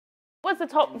was the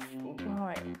top?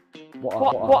 Right.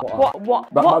 What?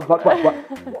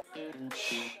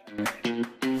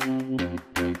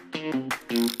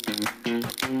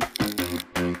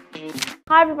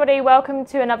 Hi everybody, welcome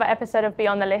to another episode of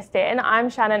Beyond the Listing. I'm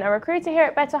Shannon, a recruiter here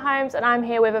at Betterhomes, and I'm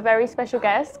here with a very special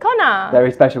guest, Connor.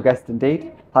 Very special guest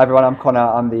indeed. Hi everyone, I'm Connor.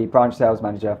 I'm the branch sales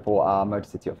manager for our Motor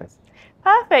City office.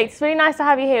 Perfect. It's really nice to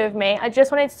have you here with me. I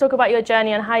just wanted to talk about your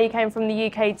journey and how you came from the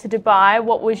UK to Dubai.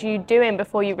 What was you doing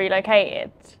before you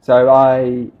relocated? So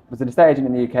I was an estate agent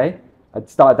in the UK. I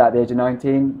started that at the age of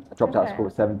 19. I dropped out of school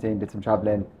at 17, did some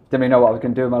travelling. Didn't really know what I was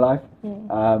going to do in my life.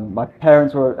 My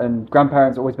parents and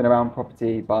grandparents have always been around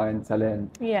property, buying,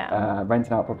 selling,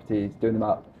 renting out properties, doing them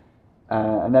up.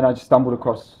 And then I just stumbled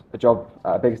across a job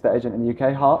at a big estate agent in the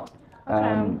UK, Hart.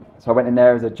 So I went in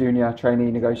there as a junior trainee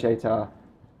negotiator.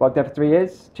 Worked there for 3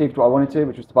 years, achieved what I wanted to,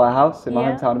 which was to buy a house in my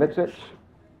hometown of Ipswich.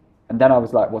 And then I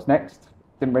was like, what's next?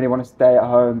 Didn't really want to stay at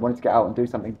home, wanted to get out and do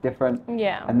something different.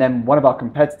 And then one of our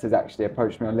competitors actually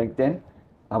approached me on LinkedIn.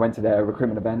 I went to their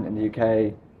recruitment event in the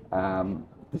UK,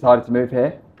 decided to move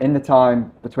here. In the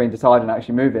time between deciding and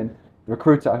actually moving, the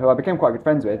recruiter, who I became quite good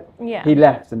friends with, he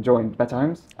left and joined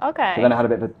Betterhomes. So then I had a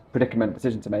bit of a predicament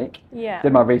decision to make.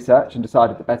 Did my research and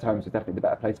decided that Betterhomes was definitely the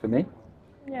better place for me.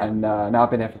 And now I've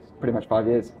been here for pretty much 5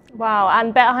 years. Wow,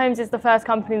 and Betterhomes is the first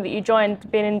company that you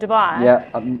joined being in Dubai? Yeah,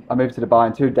 I moved to Dubai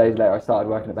and 2 days later I started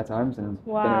working at Betterhomes and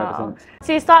been here ever since.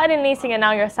 So you started in leasing and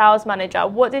now you're a sales manager.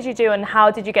 What did you do and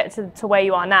how did you get to where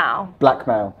you are now?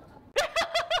 Blackmail.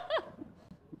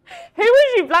 Who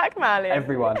was you blackmailing?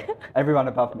 Everyone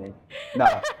above me. No.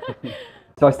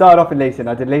 So I started off in leasing.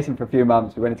 I did leasing for a few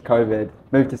months. We went into COVID,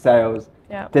 moved to sales,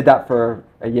 did that for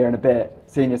a year and a bit,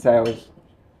 senior sales.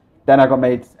 Then I got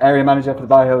made area manager for the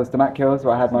Bar Hills to Mac Hills,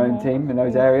 where I had my own team in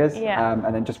those areas. And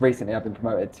then just recently I've been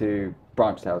promoted to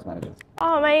branch sales manager.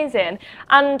 Oh, amazing.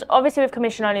 And obviously with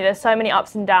commission only, there's so many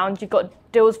ups and downs. You've got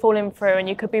deals falling through and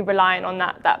you could be relying on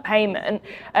that payment.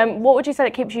 What would you say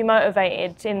that keeps you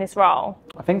motivated in this role?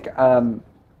 I think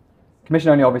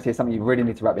commission only obviously is something you really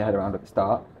need to wrap your head around at the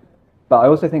start. But I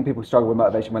also think people struggle with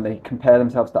motivation when they compare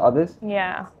themselves to others.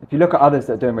 If you look at others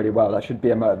that are doing really well, that should be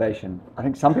a motivation. I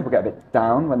think some people get a bit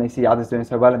down when they see others doing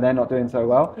so well and they're not doing so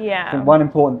well. I think one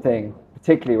important thing,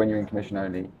 particularly when you're in commission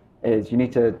only, is you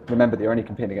need to remember that you're only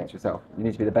competing against yourself. You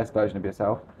need to be the best version of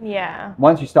yourself.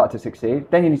 Once you start to succeed,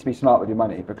 then you need to be smart with your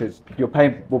money because your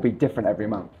pay will be different every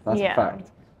month. That's a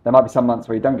fact. There might be some months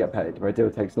where you don't get paid, where a deal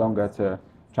takes longer to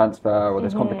transfer or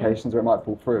there's complications or it might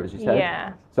fall through, as you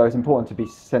said. So it's important to be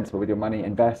sensible with your money,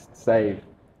 invest, save,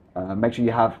 make sure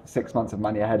you have 6 months of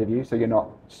money ahead of you so you're not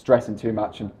stressing too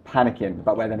much and panicking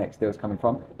about where the next deal is coming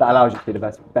from. That allows you to be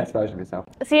the best version of yourself.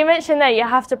 So you mentioned there you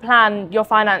have to plan your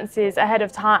finances ahead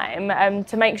of time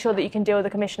to make sure that you can deal with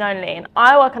the commission only. And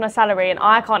I work on a salary and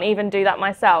I can't even do that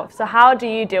myself. So how do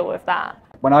you deal with that?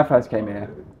 When I first came here,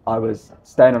 I was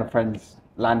staying on a friend's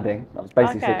landing. I was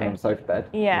basically sleeping on a sofa bed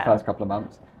for the first couple of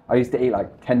months. I used to eat like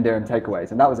 10 dirham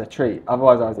takeaways and that was a treat.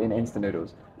 Otherwise I was eating instant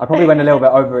noodles. I probably went a little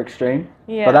bit over extreme,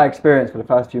 but that experience for the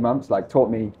first few months like taught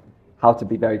me how to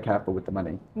be very careful with the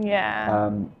money.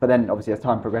 But then obviously as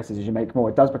time progresses, as you make more,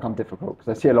 it does become difficult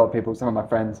because I see a lot of people, some of my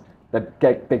friends, they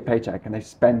get big paycheck and they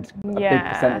spend a big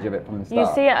percentage of it from the start.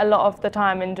 You see it a lot of the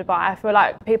time in Dubai. I feel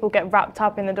like people get wrapped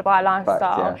up in the Dubai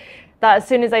lifestyle. That as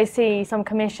soon as they see some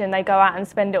commission, they go out and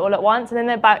spend it all at once and then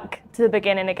they're back to the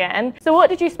beginning again. So what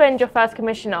did you spend your first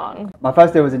commission on? My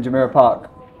first deal was in Jumeirah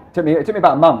Park. It took me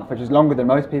about a month, which is longer than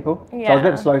most people. So I was a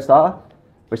bit of a slow starter,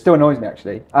 which still annoys me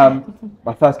actually.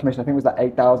 My first commission I think was like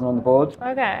 8,000 on the board. So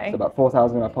about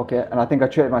 4,000 in my pocket. And I think I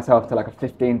treated myself to like a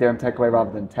 15 dirham takeaway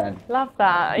rather than 10. Love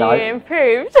that. You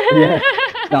improved.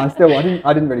 No,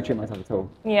 I didn't really treat myself at all.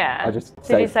 I just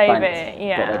Did you save banked,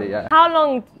 it? got ready, How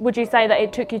long would you say that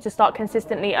it took you to start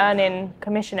consistently earning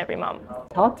commission every month?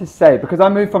 It's hard to say because I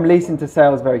moved from leasing to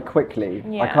sales very quickly.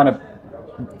 I kind of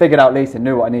figured out leasing,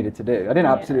 knew what I needed to do. I didn't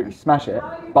absolutely smash it,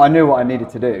 but I knew what I needed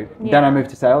to do. Then I moved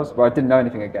to sales where I didn't know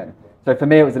anything again. So for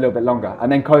me it was a little bit longer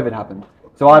and then COVID happened.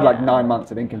 So I had like 9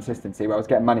 months of inconsistency where I was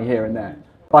getting money here and there.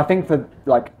 But I think for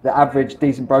like the average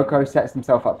decent broker who sets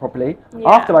themselves up properly,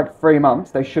 after like 3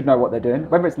 months, they should know what they're doing,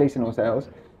 whether it's leasing or sales.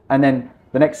 And then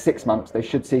the next 6 months, they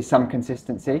should see some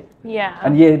consistency.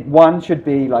 And year 1 should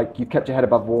be like you've kept your head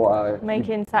above water.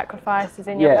 Making sacrifices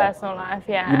in your personal life,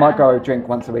 You might go drink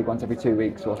once a week, once every 2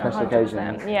 weeks or special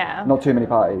occasions. Not too many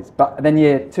parties. But then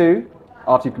year 2,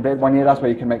 after you've completed 1 year, that's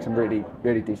where you can make some really,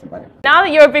 really decent money. Now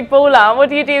that you're a big baller, what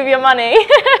do you do with your money?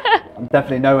 I'm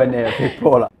definitely nowhere near a big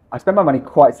baller. I spend my money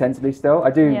quite sensibly still.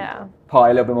 I do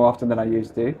party a little bit more often than I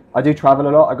used to. I do travel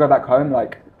a lot. I go back home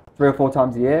like 3 or 4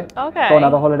 times a year. Okay. Go on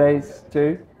other holidays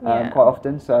too, quite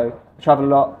often. So I travel a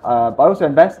lot, but I also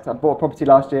invest. I bought a property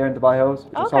last year in Dubai Hills,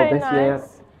 which I sold this year.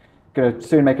 Gonna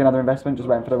soon make another investment, just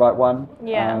waiting for the right one.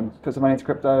 Yeah. Put some money into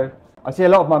crypto. I see a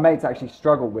lot of my mates actually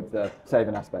struggle with the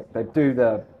saving aspect. They do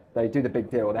the big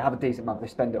deal. They have a decent month, they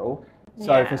spend it all.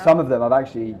 So for some of them, I've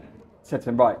actually said to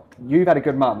them, right, you've had a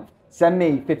good month. Send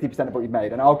me 50% of what you've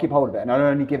made, and I'll keep hold of it, and I'll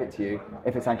only give it to you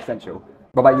if it's essential.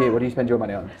 What about you? What do you spend your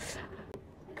money on?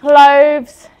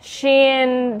 Clothes,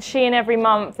 Shein every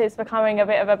month is becoming a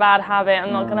bit of a bad habit,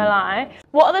 I'm not gonna lie.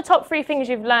 What are the top 3 things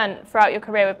you've learned throughout your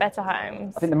career with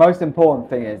Betterhomes? I think the most important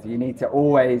thing is you need to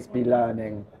always be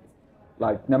learning.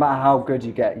 Like, no matter how good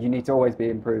you get, you need to always be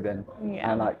improving.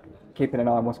 And like keeping an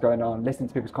eye on what's going on, listening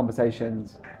to people's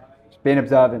conversations, just being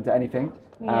observant to anything.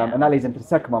 And that leads into the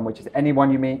second one, which is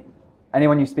anyone you meet,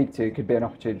 anyone you speak to could be an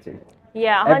opportunity.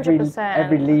 Yeah, 100%.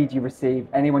 Every lead you receive,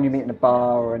 anyone you meet in a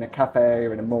bar or in a cafe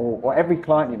or in a mall, or every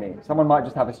client you meet, someone might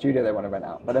just have a studio they want to rent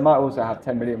out, but they might also have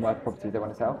 10 million worth of properties they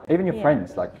want to sell. Even your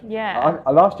friends, like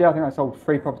last year I think I sold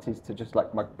 3 properties to just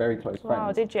like my very close friends.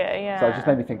 Wow, did you? Yeah. So it just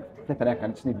made me think, flipping heck, I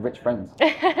just need rich friends.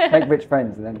 Make rich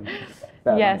friends and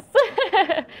then yes.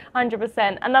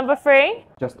 100%. And number 3?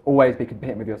 Just always be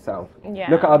competing with yourself. Yeah.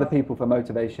 Look at other people for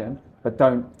motivation, but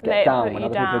don't get down when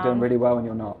other people are doing really well and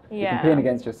you're not. You're competing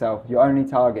against yourself. Your only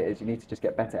target is you need to just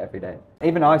get better every day.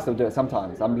 Even I still do it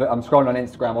sometimes. I'm scrolling on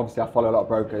Instagram. Obviously, I follow a lot of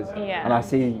brokers, and I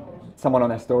see someone on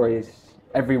their stories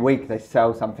every week they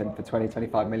sell something for 20,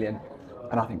 25 million,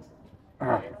 and I think,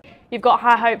 ugh. You've got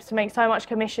high hopes to make so much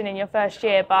commission in your first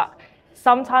year, but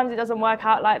sometimes it doesn't work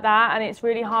out like that, and it's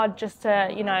really hard just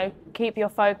to, you know, keep your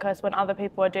focus when other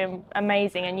people are doing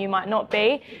amazing and you might not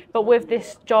be. But with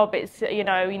this job, it's, you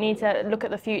know, you need to look at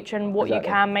the future and what you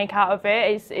can make out of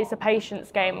it. It's a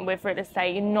patience game with real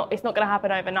estate. It's not going to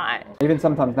happen overnight. Even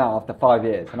sometimes now, after 5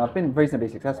 years, and I've been reasonably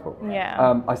successful,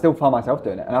 I still find myself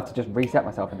doing it, and I have to just reset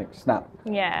myself and think, snap.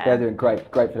 They're doing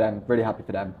great for them, really happy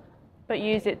for them. But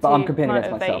use it to But I'm competing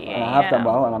against motivate myself, you, and I have done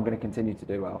well, and I'm going to continue to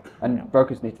do well. And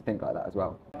brokers need to think like that as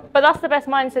well. But that's the best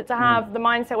mindset to have, the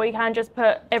mindset where you can just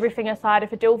put everything aside.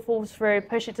 If a deal falls through,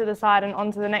 push it to the side and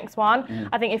on to the next one.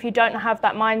 I think if you don't have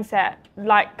that mindset,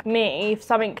 like me, if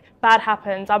something bad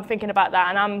happens, I'm thinking about that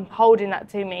and I'm holding that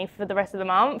to me for the rest of the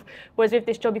month. Whereas with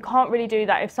this job, you can't really do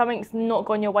that. If something's not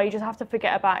gone your way, you just have to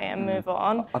forget about it and move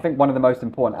on. I think one of the most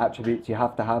important attributes you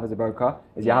have to have as a broker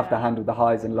is you have to handle the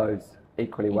highs and lows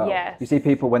equally well. You see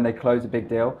people when they close a big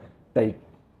deal, they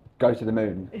go to the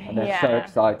moon and they're so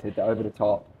excited, they're over the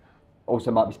top.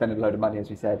 Also might be spending a load of money, as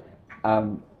we said,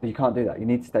 but you can't do that. You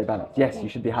need to stay balanced. Yes, you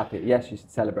should be happy. Yes, you should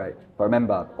celebrate, but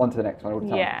remember, on to the next one all the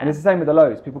time. And it's the same with the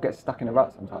lows. People get stuck in a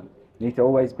rut sometimes. You need to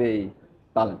always be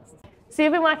balanced. So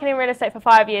you've been working in real estate for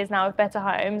 5 years now with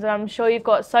Betterhomes, and I'm sure you've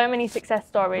got so many success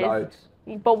stories. Loads.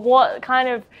 But what kind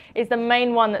of is the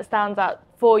main one that stands out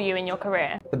for you in your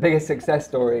career? The biggest success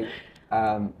story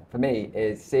for me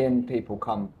is seeing people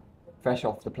come fresh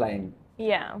off the plane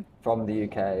from the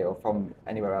UK or from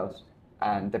anywhere else,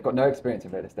 and they've got no experience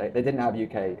in real estate. They didn't have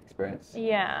UK experience.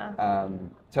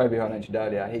 Toby, who I mentioned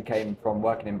earlier, he came from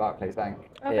working in Barclays Bank.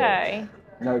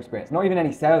 No experience, not even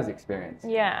any sales experience.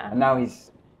 And now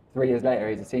he's 3 years later,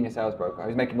 he's a senior sales broker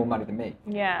who's making more money than me.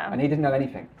 And he didn't know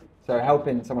anything. So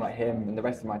helping someone like him and the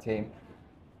rest of my team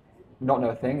not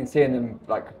know a thing, and seeing them,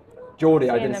 like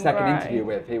Geordie, I did a second interview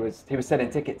with. He was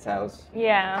selling ticket sales.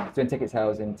 Doing ticket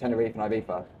sales in Tenerife and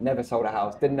Ibiza. Never sold a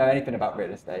house. Didn't know anything about real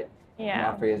estate.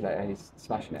 Now 3 years later, he's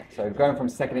smashing it. So going from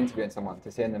second interviewing someone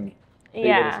to seeing them be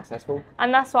really successful.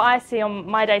 And that's what I see on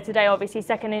my day-to-day, obviously,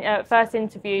 first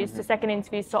interviews to second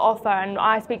interviews to offer, and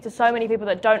I speak to so many people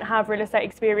that don't have real estate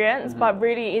experience, but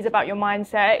really it is about your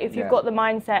mindset. If you've got the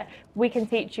mindset, we can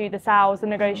teach you the sales, the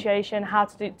negotiation, how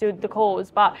to do the calls,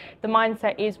 but the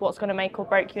mindset is what's going to make or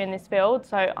break you in this field.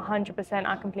 So 100%,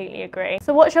 I completely agree.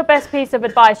 So what's your best piece of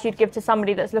advice you'd give to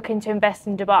somebody that's looking to invest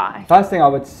in Dubai? First thing I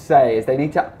would say is they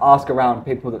need to ask around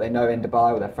people that they know in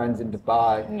Dubai, or their friends in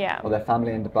Dubai, or their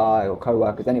family in Dubai, or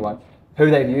co-workers, anyone, who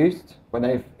they've used when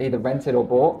they've either rented or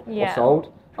bought or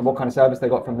sold, and what kind of service they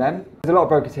got from them. There's a lot of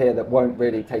brokers here that won't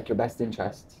really take your best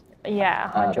interests.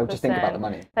 100%. They'll just think about the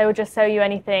money. They will just sell you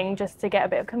anything just to get a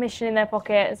bit of commission in their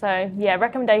pocket. So yeah,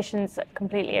 recommendations,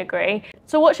 completely agree.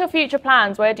 So what's your future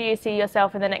plans? Where do you see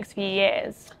yourself in the next few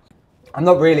years? I'm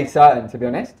not really certain, to be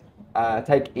honest.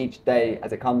 Take each day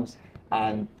as it comes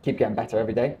and keep getting better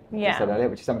every day, as I said earlier,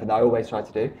 which is something that I always try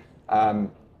to do.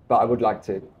 But I would like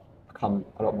to become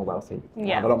a lot more wealthy,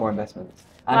 have a lot more investments,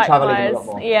 and traveling a lot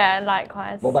more.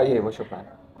 Likewise. What about you? What's your plan?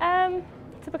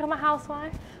 To become a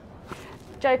housewife.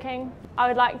 Joking. I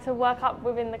would like to work up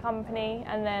within the company,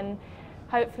 and then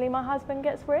hopefully my husband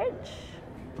gets rich.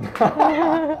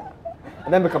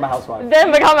 And then become a housewife.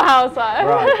 Then become a housewife.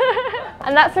 Right.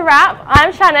 And that's a wrap.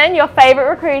 I'm Shannon, your favourite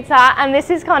recruiter, and this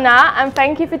is Connor, and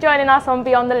thank you for joining us on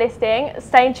Beyond the Listing.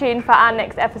 Stay tuned for our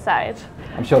next episode.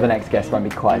 I'm sure the next guest won't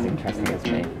be quite as interesting as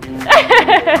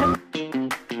me.